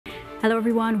Hello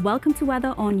everyone, welcome to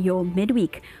Weather on your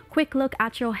midweek. Quick look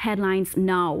at your headlines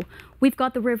now. We've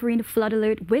got the Riverine flood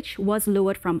alert, which was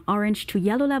lowered from orange to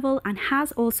yellow level and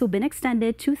has also been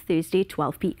extended to Thursday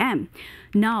 12 p.m.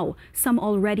 Now, some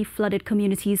already flooded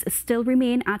communities still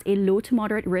remain at a low to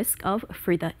moderate risk of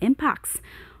further impacts.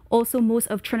 Also, most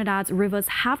of Trinidad's rivers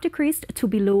have decreased to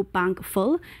below bank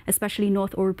full, especially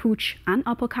North Oropouche and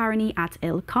Upper Caroni at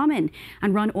El Carmen,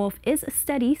 and runoff is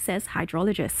steady, says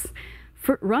hydrologists.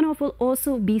 Runoff will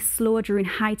also be slower during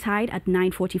high tide at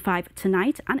 9:45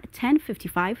 tonight and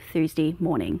 10:55 Thursday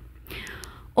morning.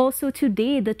 Also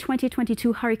today, the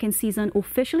 2022 hurricane season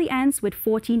officially ends with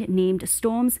 14 named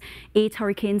storms, 8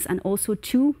 hurricanes and also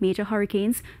 2 major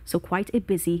hurricanes, so quite a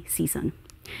busy season.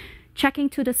 Checking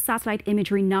to the satellite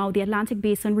imagery now, the Atlantic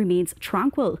basin remains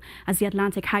tranquil as the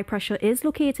Atlantic high pressure is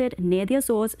located near the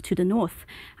Azores to the north,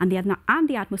 and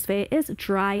the atmosphere is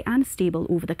dry and stable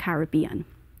over the Caribbean.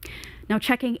 Now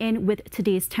checking in with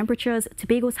today's temperatures,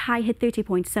 Tobago's high hit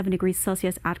 30.7 degrees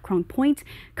Celsius at Crown Point.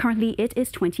 Currently it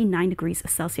is 29 degrees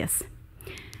Celsius.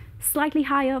 Slightly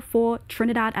higher for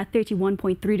Trinidad at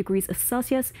 31.3 degrees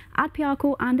Celsius at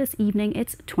Piarco, and this evening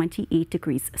it's 28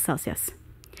 degrees Celsius.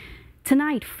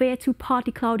 Tonight, fair to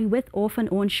partly cloudy with off and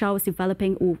on showers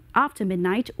developing after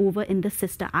midnight over in the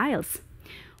Sister Isles.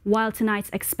 While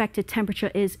tonight's expected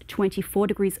temperature is 24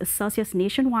 degrees Celsius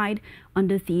nationwide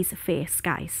under these fair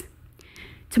skies.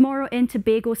 Tomorrow in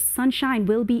Tobago, sunshine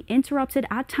will be interrupted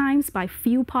at times by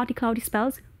few partly cloudy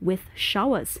spells with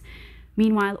showers.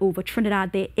 Meanwhile, over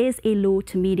Trinidad, there is a low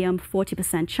to medium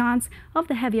 40% chance of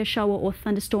the heavier shower or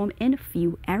thunderstorm in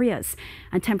few areas.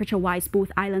 And temperature-wise,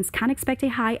 both islands can expect a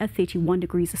high at 31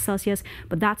 degrees Celsius,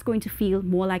 but that's going to feel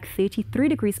more like 33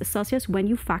 degrees Celsius when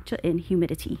you factor in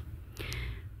humidity.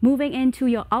 Moving into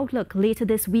your outlook later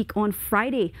this week on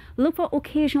Friday, look for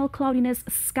occasional cloudiness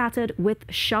scattered with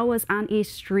showers and a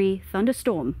stray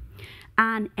thunderstorm.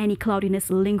 And any cloudiness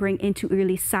lingering into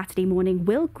early Saturday morning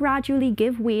will gradually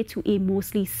give way to a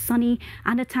mostly sunny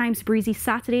and at times breezy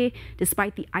Saturday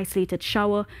despite the isolated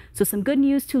shower. So some good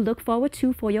news to look forward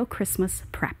to for your Christmas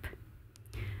prep.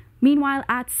 Meanwhile,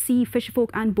 at sea,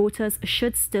 fisherfolk and boaters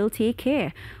should still take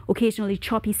care. Occasionally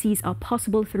choppy seas are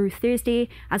possible through Thursday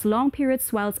as long period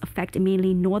swells affect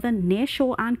mainly northern,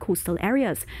 nearshore and coastal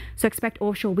areas. So expect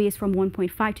offshore waves from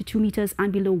 1.5 to 2 meters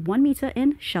and below 1 meter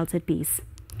in sheltered bays.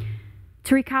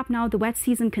 To recap now, the wet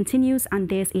season continues and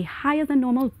there's a higher than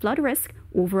normal flood risk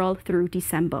overall through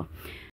December.